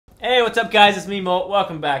Hey, what's up, guys? It's me, Molt.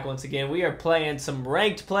 Welcome back once again. We are playing some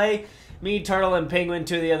ranked play. Me, Turtle, and Penguin,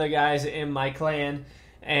 two of the other guys in my clan.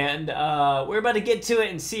 And we're about to get to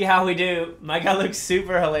it and see how we do. My guy looks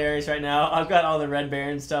super hilarious right now. I've got all the Red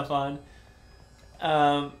Baron stuff on.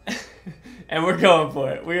 And we're going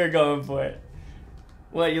for it. We are going for it.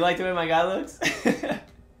 What, you like the way my guy looks?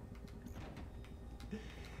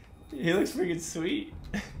 He looks freaking sweet.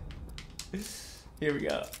 Here we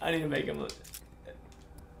go. I need to make him look...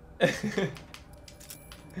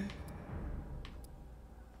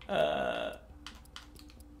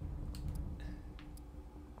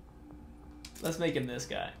 let's make him this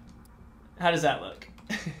guy. How does that look?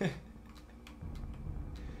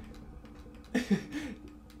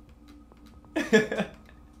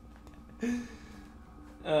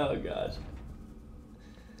 Oh gosh.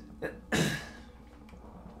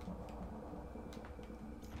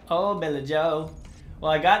 Oh, Billy Joe.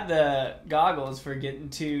 Well, I got the goggles for getting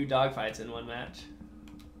 2 dogfights in one match.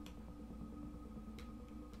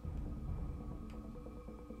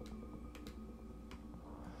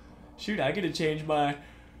 Shoot, I gotta change my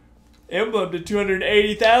emblem to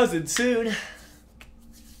 280,000 soon.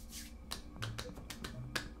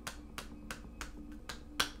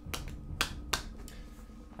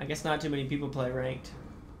 I guess not too many people play ranked.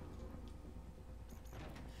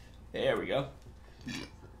 There we go.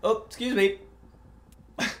 Oh, excuse me.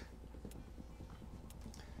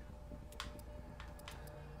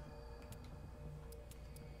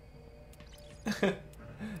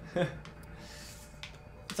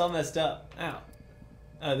 It's all messed up. Ow.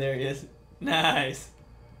 Oh, there he is. Nice.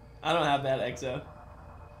 I don't have that exo.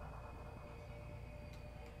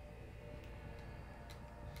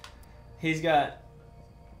 He's got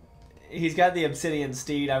the Obsidian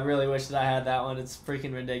Steed. I really wish that I had that one. It's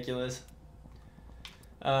freaking ridiculous.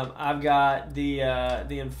 I've got the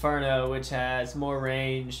Inferno, which has more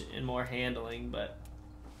range and more handling, but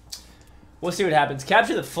we'll see what happens.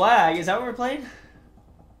 Capture the flag. Is that what we're playing?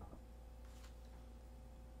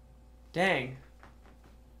 Dang.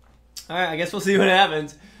 Alright, I guess we'll see what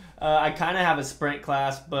happens. I kind of have a sprint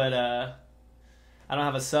class, but I don't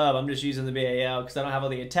have a sub. I'm just using the BAL because I don't have all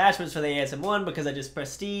the attachments for the ASM1 because I just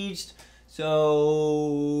prestiged.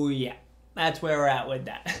 So, yeah. That's where we're at with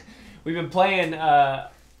that. We've been playing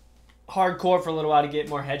hardcore for a little while to get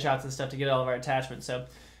more headshots and stuff to get all of our attachments. So,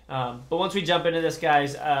 but once we jump into this,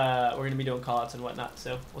 guys, we're going to be doing callouts and whatnot.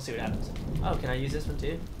 So, we'll see what happens. Oh, can I use this one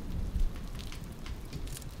too?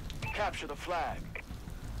 Capture the flag.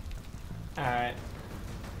 Alright.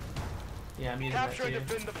 Yeah, I'm using Capture that and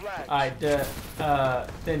too. defend the flag. Alright,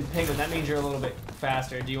 then Penguin, that means you're a little bit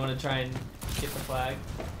faster. Do you want to try and get the flag?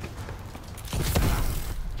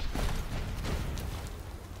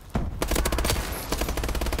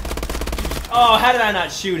 Oh, how did I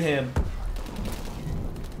not shoot him?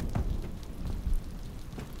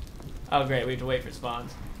 Oh great, we have to wait for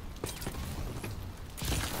spawns.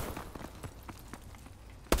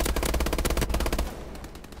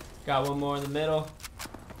 Got one more in the middle.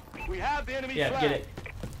 We have the enemy Yeah, flag. get it.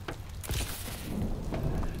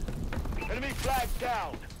 Enemy flag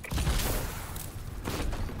down.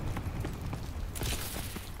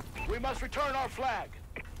 We must return our flag.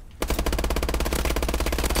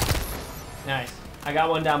 Nice. I got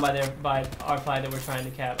one down by our flag that we're trying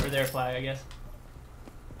to cap, or their flag, I guess.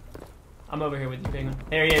 I'm over here with you, Penguin.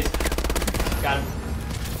 There he is. Got him.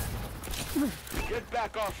 Get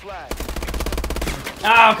back our flag.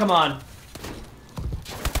 Oh, come on.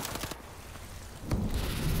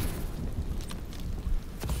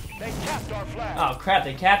 They capped our flag. Oh, crap.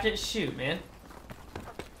 They capped it? Shoot, man.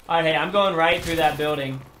 Alright, hey, I'm going right through that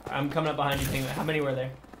building. I'm coming up behind you, Penguin. How many were there?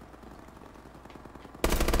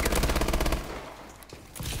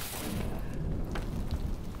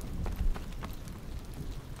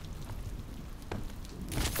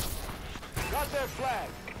 Got their flag.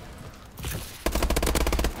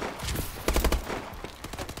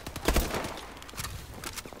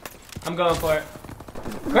 I'm going for it.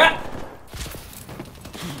 Crap!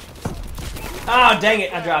 Oh, dang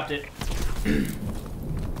it. I dropped it.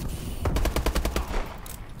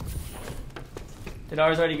 Did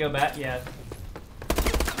ours already go back? Yeah.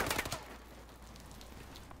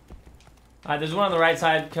 Alright, there's one on the right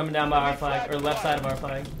side coming down by our flag, or left side of our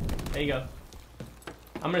flag. There you go.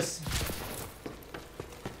 I'm gonna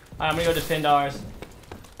go defend ours.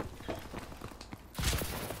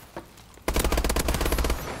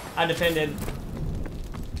 I defended.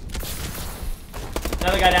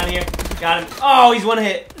 Another guy down here. Got him. Oh, he's one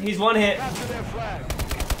hit. He's one hit. Capture their flag.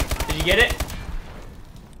 Did you get it?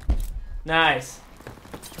 Nice.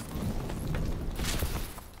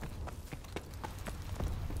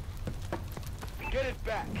 Get it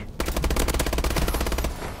back.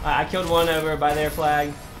 I killed one over by their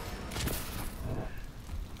flag.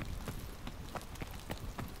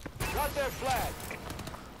 Got their flag.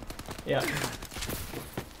 Yep.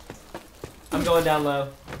 I'm going down low.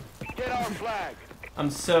 Get our flag. I'm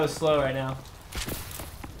so slow right now.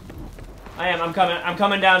 I am. I'm coming. I'm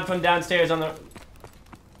coming down from downstairs on the.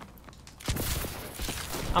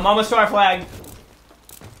 I'm almost to our flag.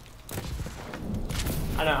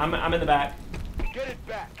 I know. I'm in the back. Get it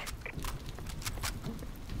back.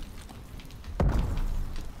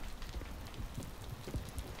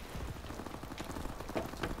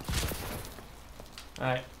 All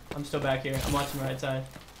right. I'm still back here. I'm watching the right side.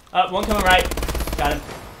 One coming right. Got him.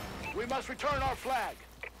 We must return our flag.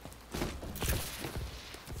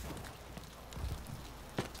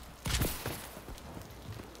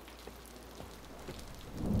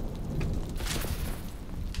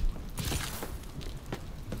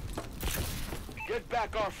 Get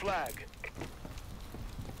back our flag.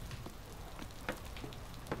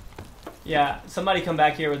 Yeah. Somebody come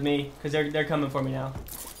back here with me because they're coming for me now.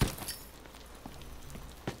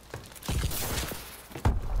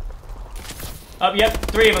 Oh, yep,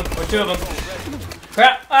 3 of them, or 2 of them.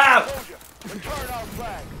 Crap! Ah! Soldier, return our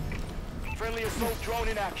flag. Friendly assault drone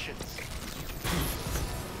in action.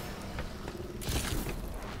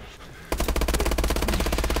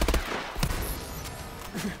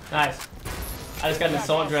 Nice. I just got an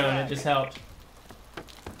assault drone, it just helped.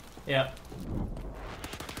 Yep.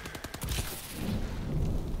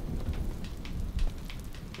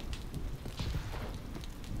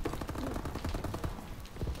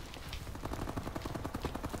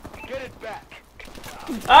 Get it back.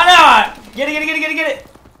 Oh no! Get it!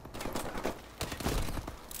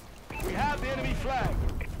 We have the enemy flag.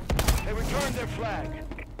 They returned their flag.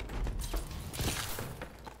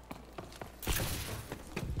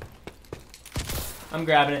 I'm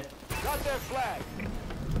grabbing it. Got their flag.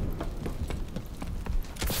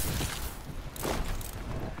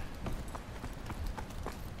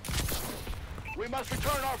 We must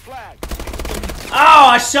return our flag. Oh,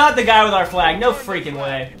 I shot the guy with our flag. No freaking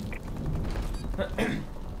way.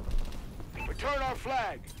 Return our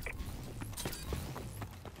flag.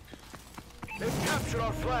 They've captured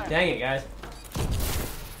our flag. Dang it, guys.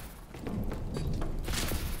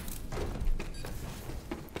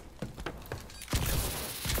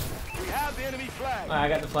 We have the enemy flag. Alright, I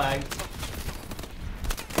got the flag.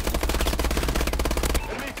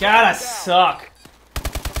 Enemy God, I flag down. suck.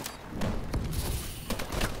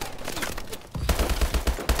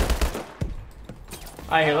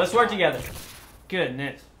 Alright, here, let's work together.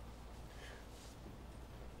 Goodness.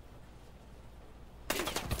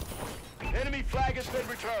 Enemy flag has been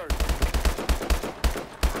returned.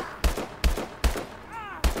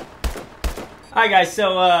 Alright guys,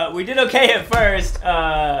 so we did okay at first.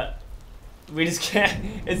 We just can't.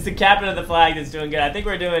 It's the captain of the flag that's doing good. I think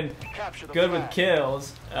we're doing Capture the good flag. with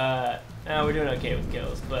kills. No, we're doing okay with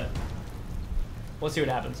kills, but we'll see what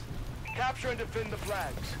happens. Capture and defend the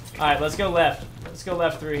flags. Alright, let's go left. Let's go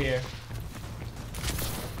left through here.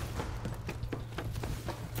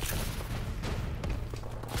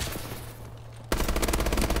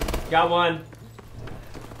 Got one.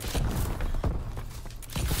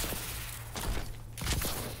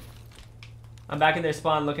 I'm back in their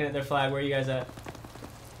spawn looking at their flag. Where are you guys at?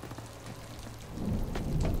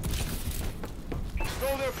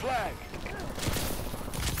 Stole their flag.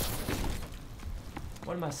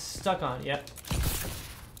 What am I stuck on? Yep.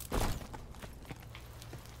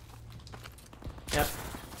 Yep.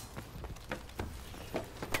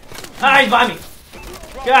 Ah, he's behind me!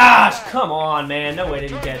 Drop Gosh, the flag. come on, man. No way did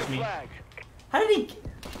he Return catch their me. flag. How did he...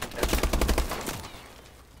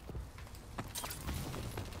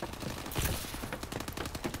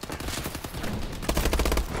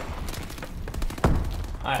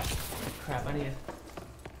 Alright. Crap, I need it.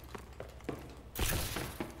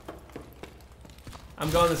 I'm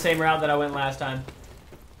going the same route that I went last time.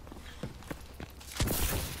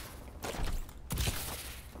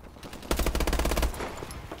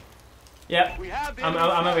 Yep. We have the I'm enemy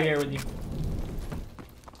over flag. here with you.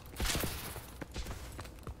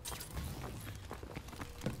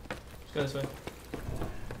 Let's go this way.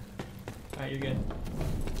 Alright, you're good.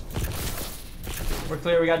 We're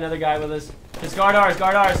clear, we got another guy with us. Just guard ours,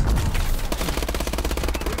 guard ours.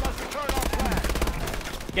 We must return our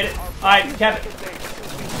flag. Get it. Alright, cap it.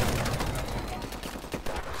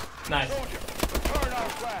 Nice. Soldier, return our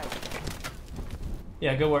flag.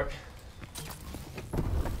 Yeah, good work.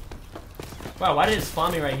 Wow, why did it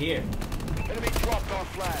spawn me right here? Enemy dropped our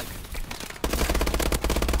flag.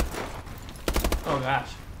 Oh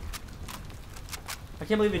gosh. I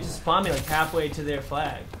can't believe it just spawned me like halfway to their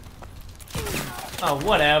flag. Oh,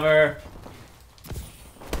 whatever.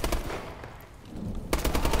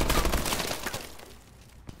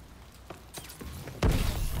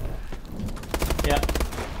 Yep.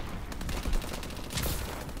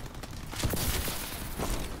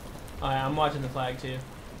 Alright, I'm watching the flag too.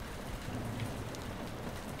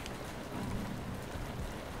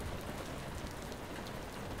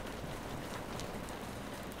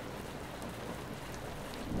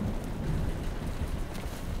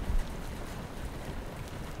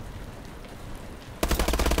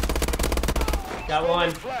 Got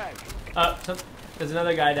one. Flag. There's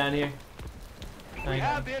another guy down here. We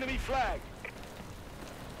have the enemy flag.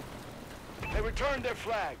 They returned their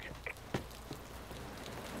flag.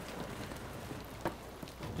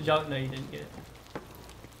 Did y'all? No, you didn't get it.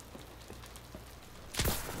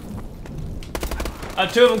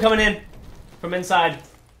 Two of them coming in from inside.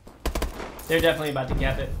 They're definitely about to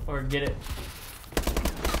cap it or get it.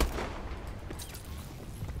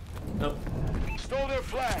 Nope. Stole their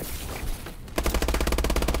flag.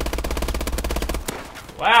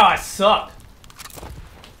 Wow, I suck.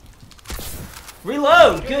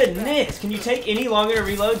 Reload! Goodness! Can you take any longer to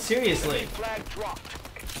reload? Seriously. Flag dropped.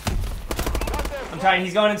 I'm trying.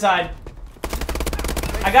 He's going inside.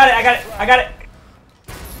 I got it. I got it. I got it.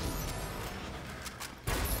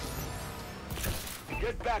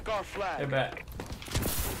 Get back our flag. They're back.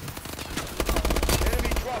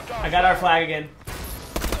 Enemy dropped our I got our flag again.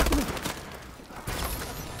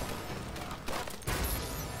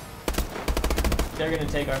 They're gonna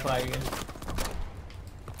take our flag again.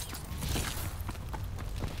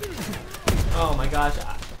 Oh my gosh.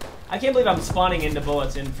 I can't believe I'm spawning into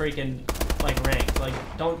bullets in freaking, like, ranked. Like,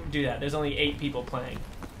 don't do that. There's only 8 people playing.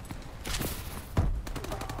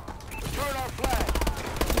 Return our flag.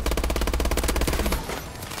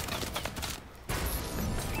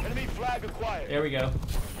 Enemy flag acquired. There we go.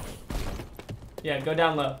 Yeah, go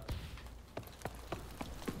down low.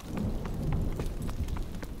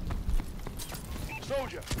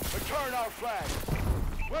 Soldier, return our flag.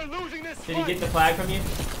 We're losing this Did he get the flag from you?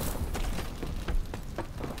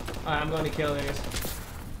 Alright, I'm going to kill theirs.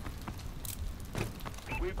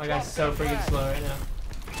 My guy's so freaking slow right now.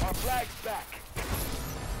 Our flag's back.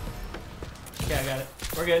 Okay, I got it.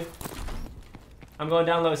 We're good. I'm going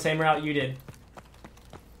down low, same route you did.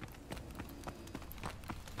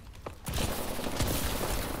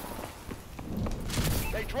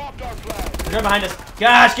 They dropped our flag. They're right behind us.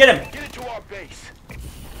 Gosh, get him! Get it to our base.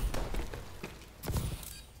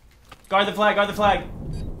 Guard the flag, guard the flag.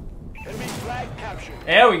 Enemy flag captured.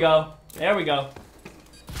 There we go. There we go.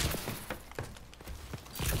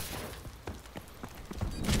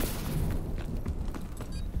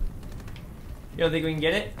 You don't think we can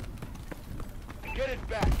get it? Get it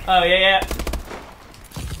back. Oh, yeah, yeah.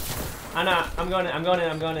 I'm not. I'm going in. I'm going in.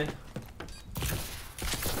 I'm going in.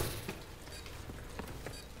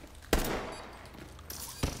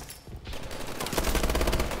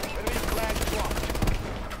 Enemy flag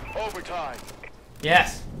dropped. Overtime.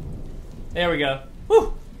 Yes. There we go.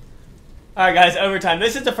 Woo. Alright, guys, overtime.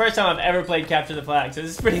 This is the first time I've ever played Capture the Flag, so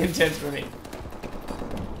this is pretty intense for me.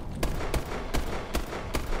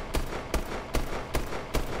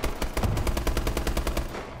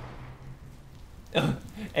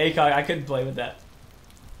 ACOG, I couldn't play with that.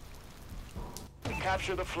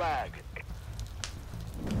 Capture the flag.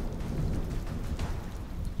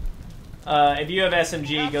 If you have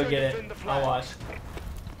SMG, go get it. I'll watch.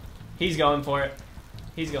 He's going for it.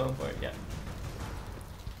 He's going for it, yeah.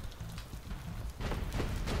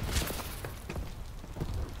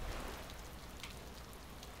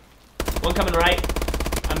 One coming right.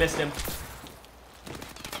 I missed him.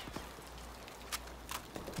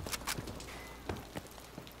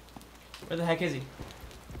 Where the heck is he?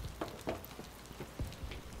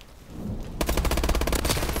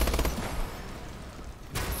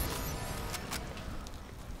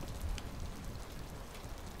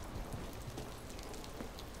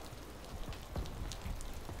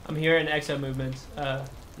 I'm hearing exo movements.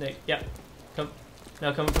 Nick, yep.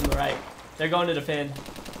 No, coming from the right. They're going to defend.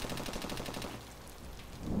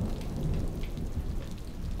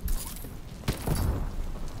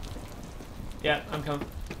 Yeah, I'm coming.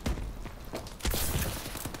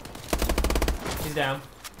 He's down.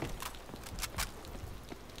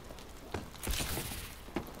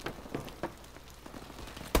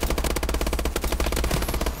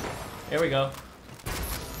 There we go.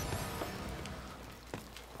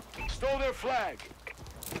 Stole their flag.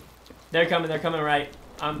 They're coming right.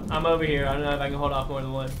 I'm over here. I don't know if I can hold off more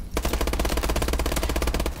than one.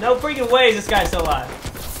 No freaking ways this guy's still alive.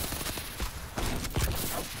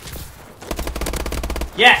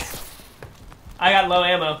 Yes! I got low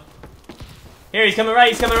ammo. Here, he's coming right,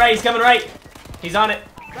 he's coming right, he's coming right. He's on it.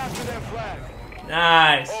 Capture their flag.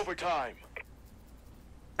 Nice. Overtime.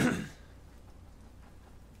 Capture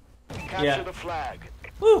Yeah. the flag.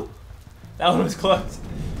 Woo. That one was close.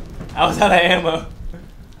 I was out of ammo.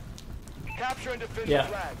 Capture and defend Yeah. the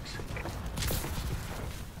flags.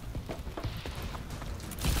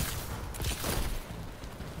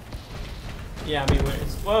 Yeah, I mean,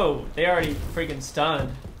 whoa, they already freaking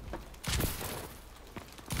stunned.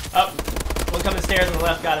 Oh, one coming stairs on the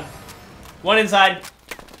left, got him. One inside.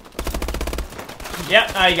 Yep,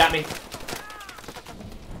 you got me.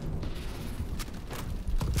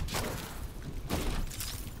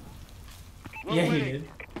 Yeah, you did.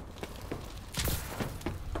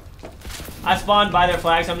 I spawned by their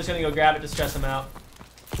flag, so I'm just gonna go grab it to stress them out.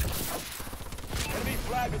 Enemy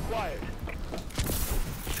flag acquired.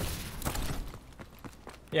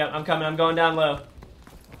 Yep, I'm coming. I'm going down low.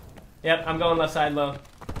 Yep, I'm going left side low.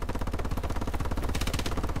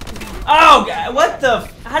 Oh, God, what the?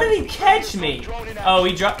 How did he catch me? Oh,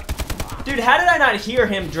 he dropped. Dude, how did I not hear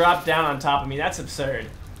him drop down on top of me? That's absurd.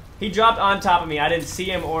 He dropped on top of me. I didn't see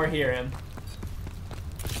him or hear him.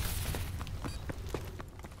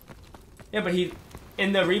 Yeah, but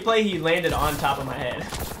in the replay, he landed on top of my head.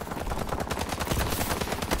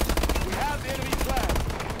 We have the enemy flag.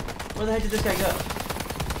 Where the heck did this guy go?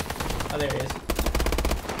 Oh, there he is.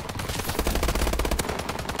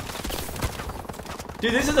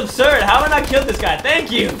 Dude, this is absurd. How have I not killed this guy?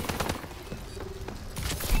 Thank you!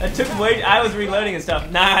 That took way... I was reloading and stuff.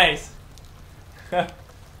 Nice! Look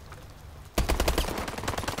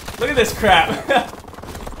at this crap.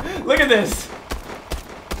 Look at this.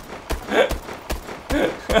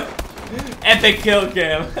 Epic kill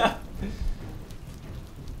cam.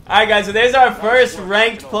 Alright guys, so there's our first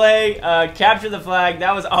ranked play. Capture the flag.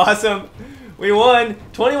 That was awesome. We won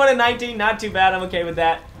 21-19. Not too bad. I'm okay with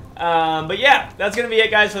that. But yeah, that's going to be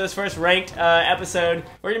it, guys, for this first ranked episode.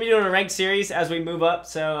 We're going to be doing a ranked series as we move up.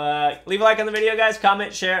 So leave a like on the video, guys.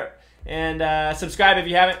 Comment, share, and subscribe if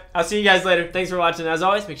you haven't. I'll see you guys later. Thanks for watching. As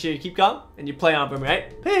always, make sure you keep calm and you play on,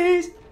 right? Peace.